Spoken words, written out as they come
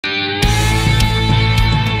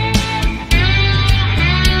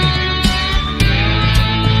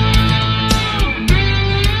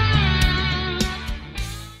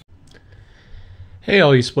Hey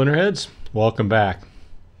all you Splinterheads, welcome back.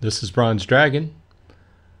 This is Bronze Dragon.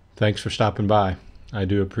 Thanks for stopping by. I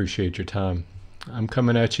do appreciate your time. I'm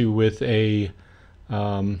coming at you with I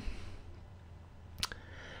want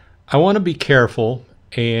to be careful,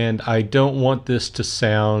 and I don't want this to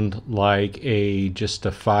sound like just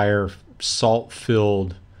a fire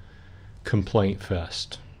salt-filled complaint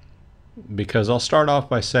fest. Because I'll start off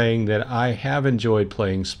by saying that I have enjoyed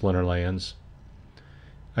playing Splinterlands.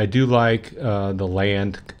 I do like the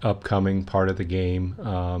land upcoming part of the game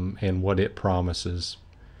and what it promises.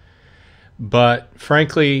 But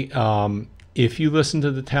frankly, if you listen to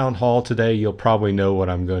the town hall today, you'll probably know what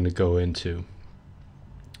I'm going to go into.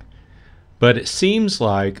 But it seems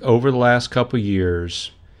like over the last couple of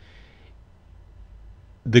years,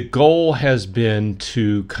 the goal has been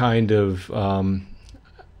to kind of,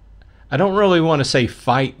 I don't really want to say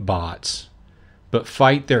fight bots, but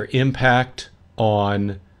fight their impact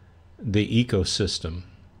on the ecosystem.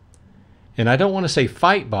 And I don't want to say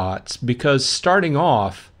fight bots because starting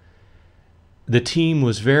off, the team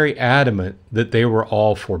was very adamant that they were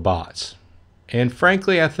all for bots. And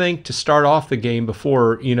frankly, I think to start off the game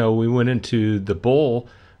before, we went into the bull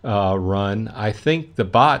run, I think the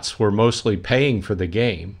bots were mostly paying for the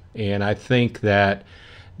game. And I think that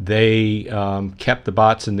they kept the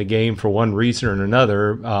bots in the game for one reason or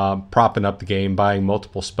another, propping up the game, buying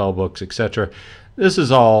multiple spell books, etc. This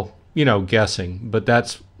is all, guessing, but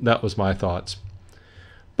that was my thoughts.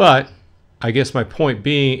 But I guess my point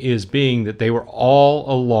being that they were all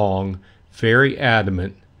along very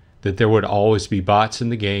adamant that there would always be bots in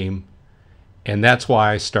the game, and that's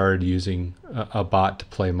why I started using a bot to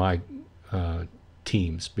play my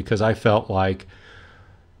teams, because I felt like,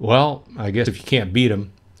 well, I guess if you can't beat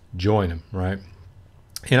them, join them, right?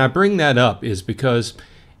 And I bring that up is because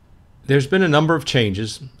there's been a number of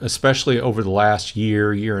changes, especially over the last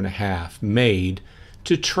year and a half, made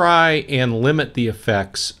to try and limit the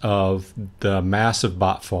effects of the massive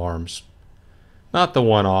bot farms. Not the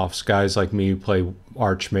one-offs, guys like me who play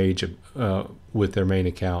Archmage with their main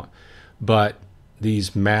account, but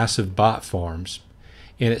these massive bot farms.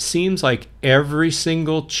 And it seems like every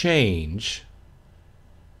single change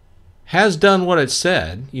has done what it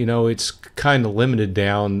said. It's kind of limited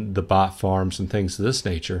down the bot farms and things of this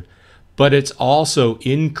nature, but it's also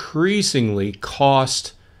increasingly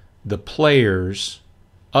cost the players,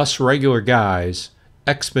 us regular guys,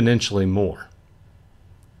 exponentially more.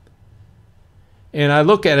 And I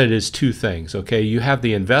look at it as two things, okay? You have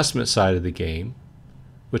the investment side of the game,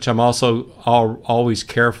 which I'm also always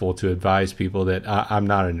careful to advise people that I'm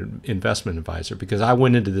not an investment advisor, because I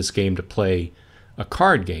went into this game to play a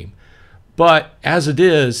card game. But as it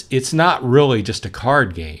is, it's not really just a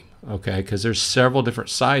card game, okay? Because there's several different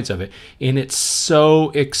sides of it, and it's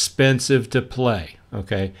so expensive to play,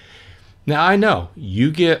 okay? Now, I know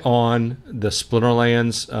you get on the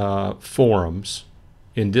Splinterlands forums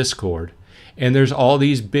in Discord, and there's all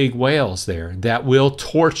these big whales there that will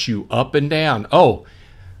torch you up and down. Oh,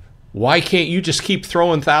 why can't you just keep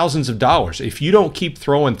throwing thousands of dollars? If you don't keep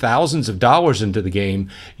throwing thousands of dollars into the game,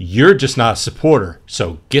 you're just not a supporter.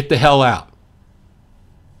 So get the hell out.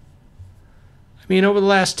 I mean, over the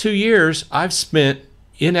last 2 years, I've spent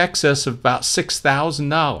in excess of about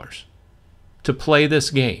 $6,000 to play this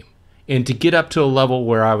game and to get up to a level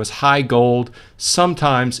where I was high gold,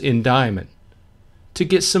 sometimes in diamond, to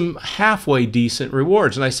get some halfway decent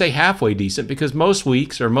rewards. And I say halfway decent because most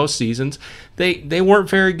weeks or most seasons they weren't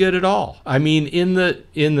very good at all. I mean, in the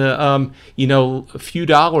a few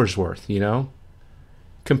dollars worth,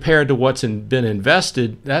 compared to what's been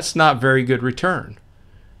invested, that's not very good return.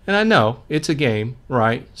 And I know it's a game,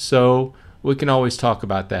 right? So we can always talk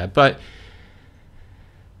about that. But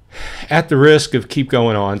at the risk of keep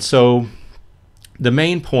going on, so the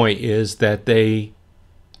main point is that they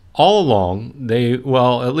all along,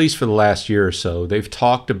 at least for the last year or so, they've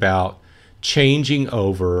talked about changing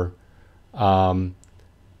over the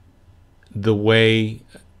way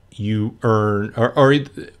you earn, or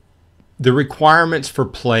the requirements for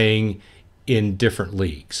playing in different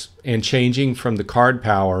leagues, and changing from the card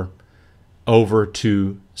power over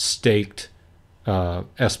to staked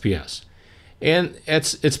SPS. And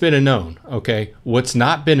it's been a known, okay? What's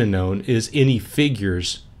not been a known is any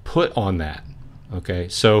figures put on that. Okay,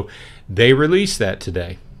 so they released that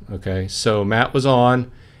today. Okay, so Matt was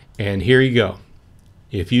on, and here you go.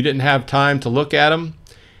 If you didn't have time to look at them,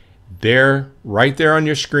 right there on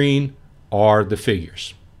your screen are the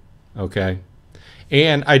figures. Okay,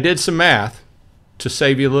 and I did some math to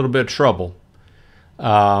save you a little bit of trouble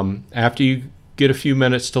after you get a few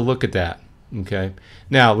minutes to look at that. Okay,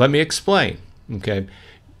 now let me explain. Okay,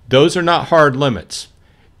 those are not hard limits.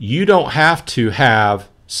 you don't have to have,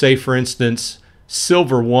 say for instance,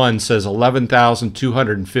 Silver 1 says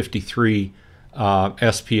 11,253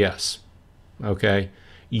 SPS. Okay,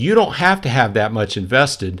 you don't have to have that much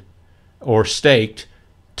invested or staked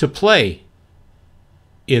to play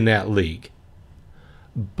in that league.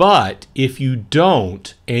 But if you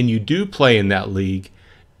don't, and you do play in that league,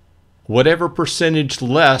 whatever percentage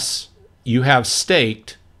less you have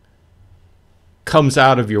staked comes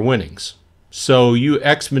out of your winnings. So you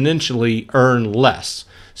exponentially earn less.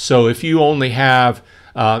 So if you only have,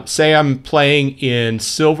 say I'm playing in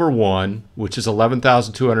Silver 1, which is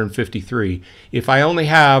 11,253. If I only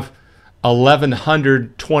have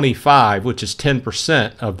 1,125, which is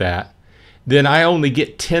 10% of that, then I only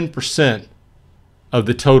get 10% of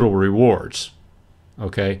the total rewards.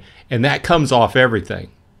 Okay? And that comes off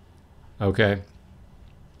everything. Okay?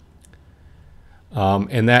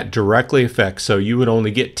 And that directly affects, so you would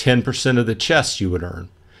only get 10% of the chests you would earn.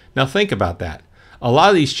 Now think about that. A lot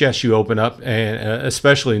of these chests you open up, and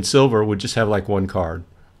especially in silver, would just have like one card,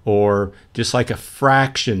 or just like a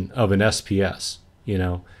fraction of an SPS, you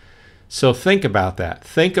know. So think about that.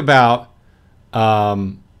 Think about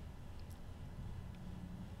all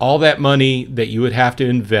that money that you would have to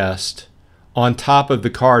invest on top of the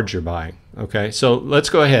cards you're buying. Okay, so let's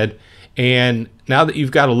go ahead, and now that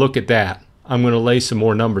you've got to look at that, I'm going to lay some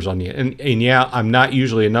more numbers on you. And yeah, I'm not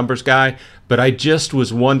usually a numbers guy, but I just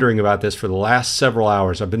was wondering about this for the last several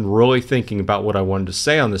hours. I've been really thinking about what I wanted to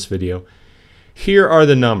say on this video. Here are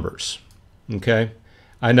the numbers. Okay,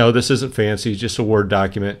 I know this isn't fancy, it's just a Word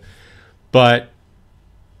document, but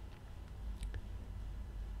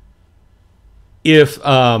if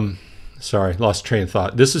sorry, lost train of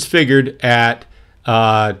thought. This is figured at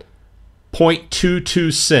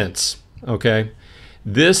 0.22 cents. Okay,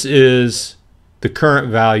 this is the current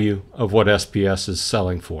value of what SPS is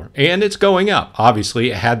selling for, and it's going up. Obviously,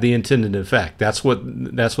 it had the intended effect. That's what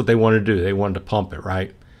they wanted to do. They wanted to pump it,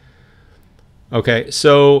 right? Okay,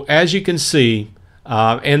 so as you can see,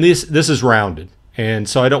 and this is rounded, and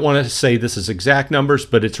so I don't want to say this is exact numbers,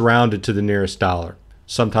 but it's rounded to the nearest dollar,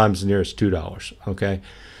 sometimes the nearest $2. Okay,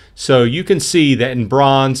 so you can see that in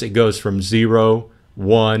bronze it goes from 0,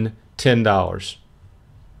 1, $10.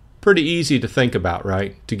 Pretty easy to think about,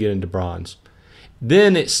 right, to get into bronze.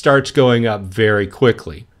 Then it starts going up very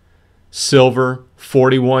quickly. Silver,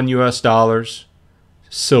 41 US dollars.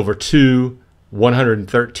 Silver 2,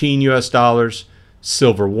 113 US dollars.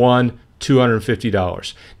 Silver 1,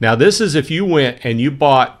 $250. Now this is if you went and you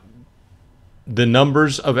bought the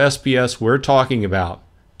numbers of SPS we're talking about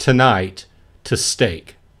tonight to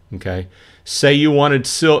stake. Okay, say you wanted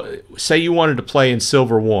to play in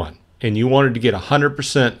Silver 1 and you wanted to get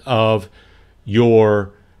 100% of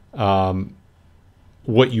your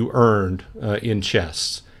what you earned in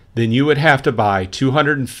chests, then you would have to buy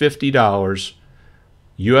 $250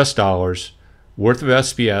 US dollars worth of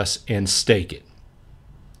SPS and stake it.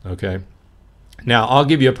 Okay, now I'll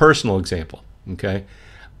give you a personal example. Okay,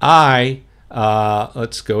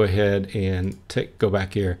 let's go ahead and go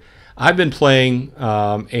back here. I've been playing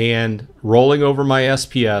and rolling over my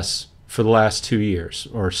SPS for the last 2 years,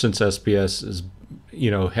 or since SPS is,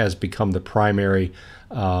 has become the primary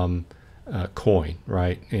coin,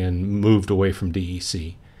 right, and moved away from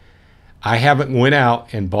DEC. I haven't went out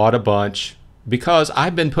and bought a bunch because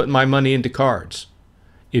I've been putting my money into cards.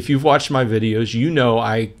 If you've watched my videos, you know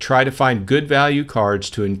I try to find good value cards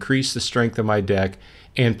to increase the strength of my deck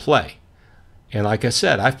and play. And like I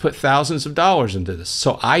said, I've put thousands of dollars into this.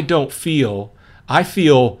 So I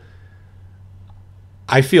feel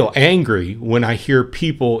angry when I hear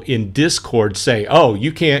people in Discord say, oh,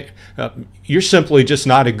 you can't, you're simply just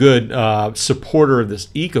not a good supporter of this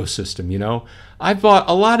ecosystem. I've bought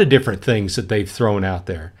a lot of different things that they've thrown out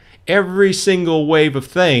there. Every single wave of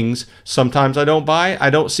things, sometimes I don't buy, I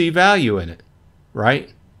don't see value in it,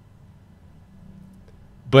 right?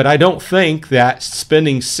 But I don't think that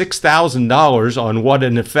spending $6,000 on what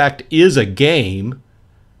in effect is a game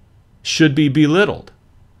should be belittled.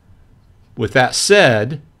 With that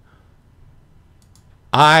said,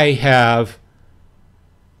 I have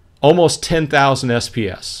almost 10,000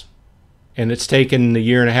 SPS, and it's taken a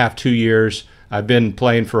year and a half, 2 years. I've been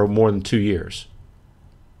playing for more than 2 years.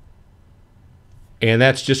 And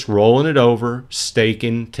that's just rolling it over,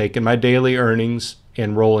 staking, taking my daily earnings,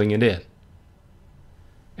 and rolling it in.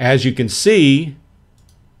 As you can see,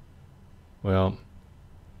 well,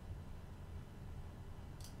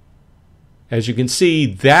 as you can see,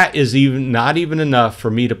 that is not even enough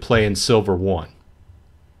for me to play in Silver 1.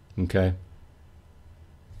 Okay?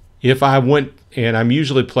 If I went, and I'm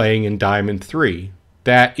usually playing in Diamond 3,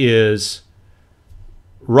 that is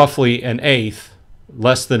roughly an eighth,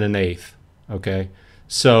 less than an eighth. Okay,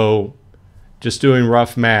 so just doing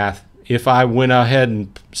rough math, if I went ahead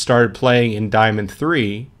and started playing in Diamond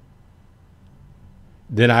 3,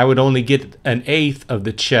 then I would only get an eighth of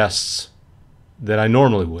the chests that I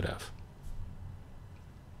normally would have.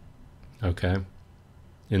 Okay,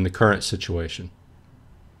 in the current situation.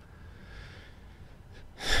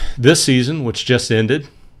 This season, which just ended,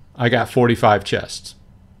 I got 45 chests,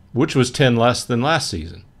 which was 10 less than last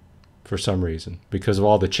season for some reason because of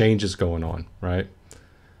all the changes going on, right?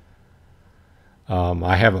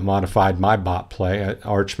 I haven't modified my bot play.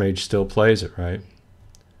 Archmage still plays it, right?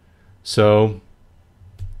 So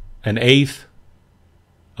an eighth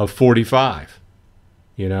of 45,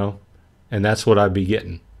 you know, and that's what I'd be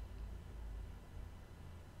getting.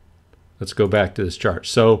 Let's go back to this chart.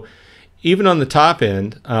 So even on the top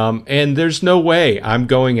end, and there's no way I'm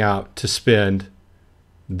going out to spend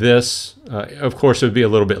this. Of course, it would be a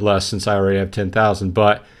little bit less since I already have 10,000,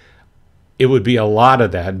 but it would be a lot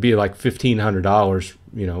of that. It'd be like $1,500,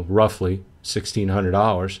 you know, roughly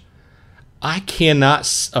 $1,600. I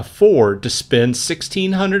cannot afford to spend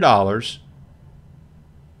 $1,600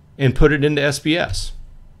 and put it into SPS.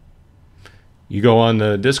 You go on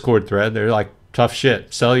the Discord thread, they're like, tough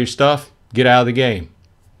shit. Sell your stuff, get out of the game.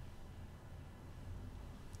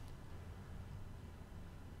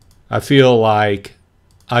 I feel like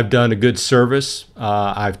I've done a good service.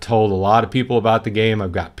 I've told a lot of people about the game.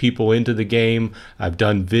 I've got people into the game. I've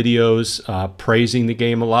done videos praising the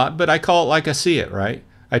game a lot, but I call it like I see it, right?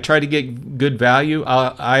 I try to get good value.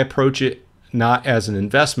 I approach it not as an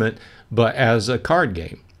investment, but as a card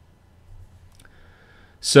game.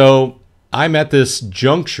 So I'm at this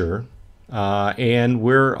juncture, and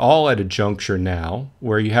we're all at a juncture now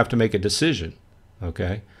where you have to make a decision,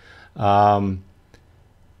 okay?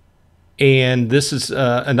 And this is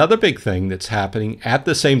another big thing that's happening at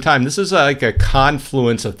the same time. This is like a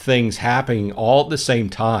confluence of things happening all at the same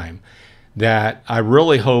time that I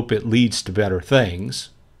really hope it leads to better things.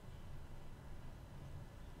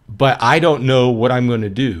 But I don't know what I'm going to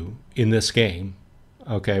do in this game.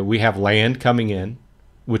 Okay, we have land coming in,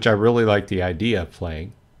 which I really like the idea of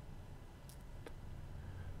playing.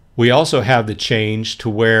 We also have the change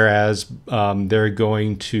to whereas they're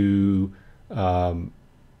going to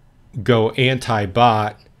go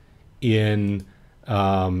anti-bot in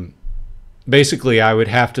basically I would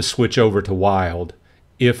have to switch over to wild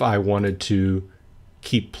if I wanted to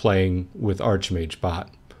keep playing with Archmage bot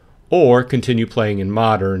or continue playing in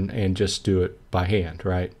modern and just do it by hand,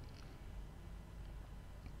 right?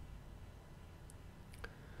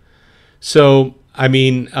 So I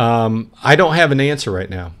mean, I don't have an answer right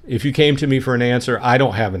now. If you came to me for an answer, I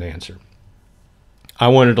don't have an answer. I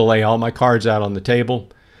wanted to lay all my cards out on the table.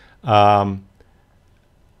 You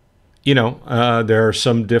know, there are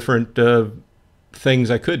some different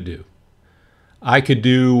things I could do. I could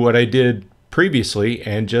do what I did previously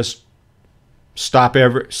and just stop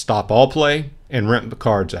all play and rent the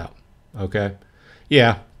cards out. Okay,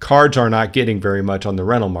 yeah, cards are not getting very much on the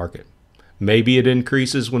rental market. Maybe it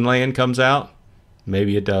increases when land comes out.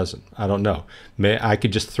 Maybe it doesn't. I don't know. I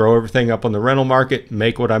could just throw everything up on the rental market,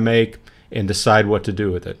 make what I make, and decide what to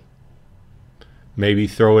do with it. Maybe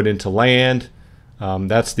throw it into land.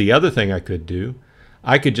 That's the other thing I could do.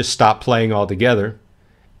 I could just stop playing altogether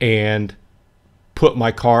and put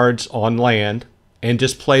my cards on land and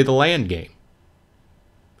just play the land game.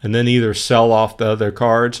 And then either sell off the other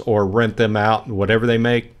cards or rent them out, and whatever they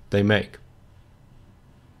make, they make.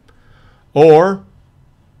 Or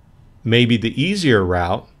maybe the easier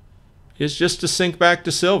route is just to sink back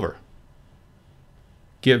to silver.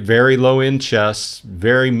 Get very low-end chests,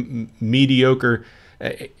 very mediocre.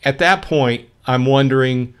 At that point, I'm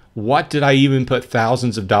wondering, what did I even put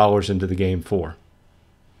thousands of dollars into the game for?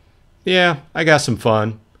 Yeah, I got some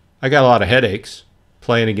fun. I got a lot of headaches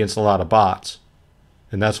playing against a lot of bots.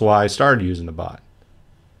 And that's why I started using a bot.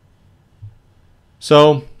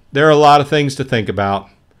 So there are a lot of things to think about.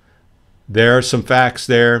 There are some facts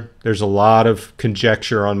there. There's a lot of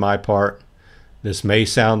conjecture on my part. This may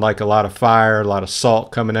sound like a lot of fire, a lot of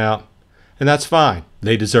salt coming out, and that's fine.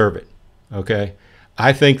 They deserve it, okay?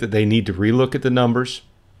 I think that they need to relook at the numbers,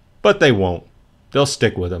 but they won't. They'll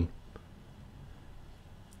stick with them.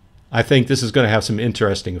 I think this is going to have some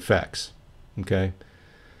interesting effects, okay?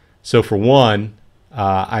 So for one,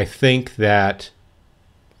 I think that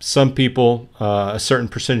some people, a certain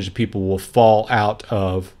percentage of people will fall out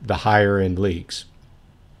of the higher end leagues.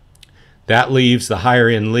 That leaves the higher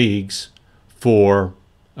end leagues for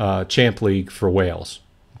Champ League for Wales,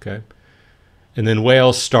 okay? And then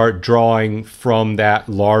Wales start drawing from that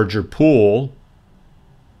larger pool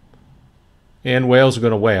And whales are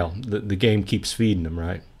going to whale. The game keeps feeding them,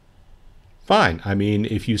 right? Fine. I mean,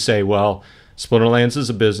 if you say, well, Splinterlands is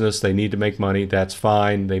a business, they need to make money, that's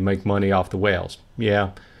fine. They make money off the whales.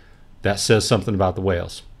 Yeah, that says something about the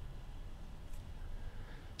whales.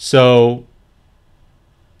 So,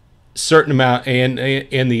 certain amount,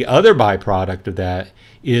 and the other byproduct of that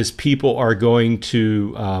is people are going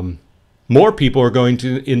to, more people are going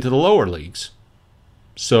to into the lower leagues.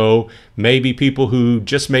 So maybe people who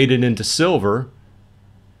just made it into silver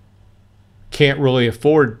can't really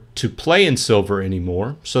afford to play in silver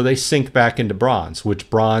anymore, so they sink back into bronze, which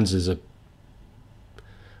bronze is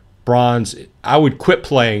I would quit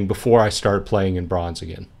playing before I started playing in bronze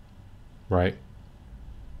again, right?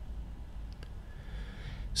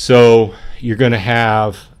 So you're going to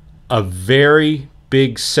have a very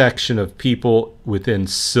big section of people within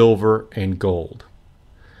silver and gold.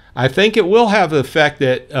 I think it will have the effect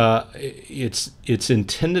that its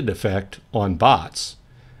intended effect on bots,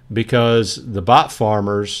 because the bot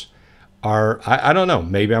farmers are, I don't know,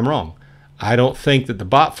 maybe I'm wrong. I don't think that the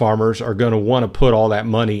bot farmers are going to want to put all that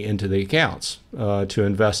money into the accounts to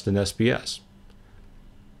invest in SPS.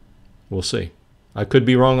 We'll see. I could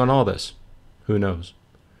be wrong on all this. Who knows?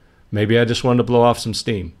 Maybe I just wanted to blow off some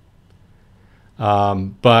steam.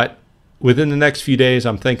 But within the next few days,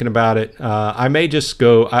 I'm thinking about it. I may just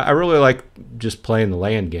go, I really like just playing the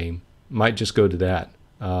land game. Might just go to that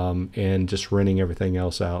and just renting everything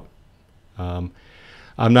else out.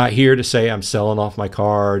 I'm not here to say I'm selling off my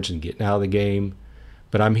cards and getting out of the game,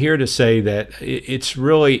 but I'm here to say that it's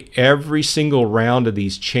really every single round of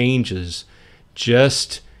these changes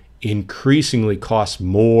just increasingly costs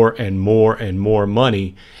more and more and more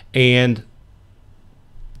money. And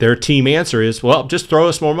their team answer is, well, just throw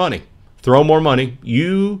us more money. Throw more money.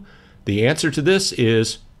 The answer to this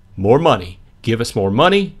is more money. Give us more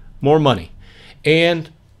money, more money.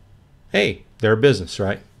 And hey, they're a business,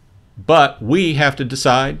 right? But we have to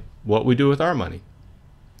decide what we do with our money.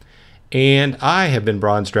 And I have been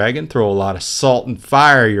Bronze Dragon. Throw a lot of salt and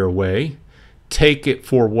fire your way. Take it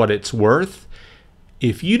for what it's worth.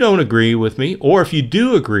 If you don't agree with me, or if you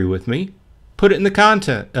do agree with me, put it in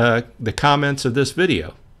the comments of this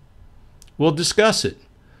video. We'll discuss it.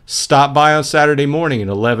 Stop by on Saturday morning at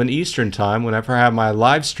 11 Eastern time whenever I have my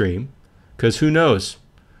live stream, because who knows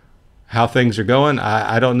how things are going.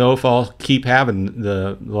 I don't know if I'll keep having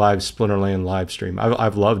the live Splinterland live stream.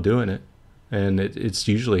 I've loved doing it, and it's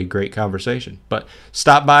usually a great conversation. But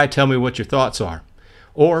stop by, tell me what your thoughts are,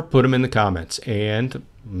 or put them in the comments and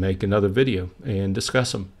make another video and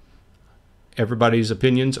discuss them. Everybody's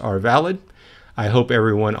opinions are valid. I hope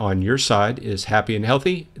everyone on your side is happy and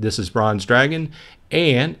healthy. This is Bronze Dragon,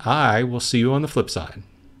 and I will see you on the flip side.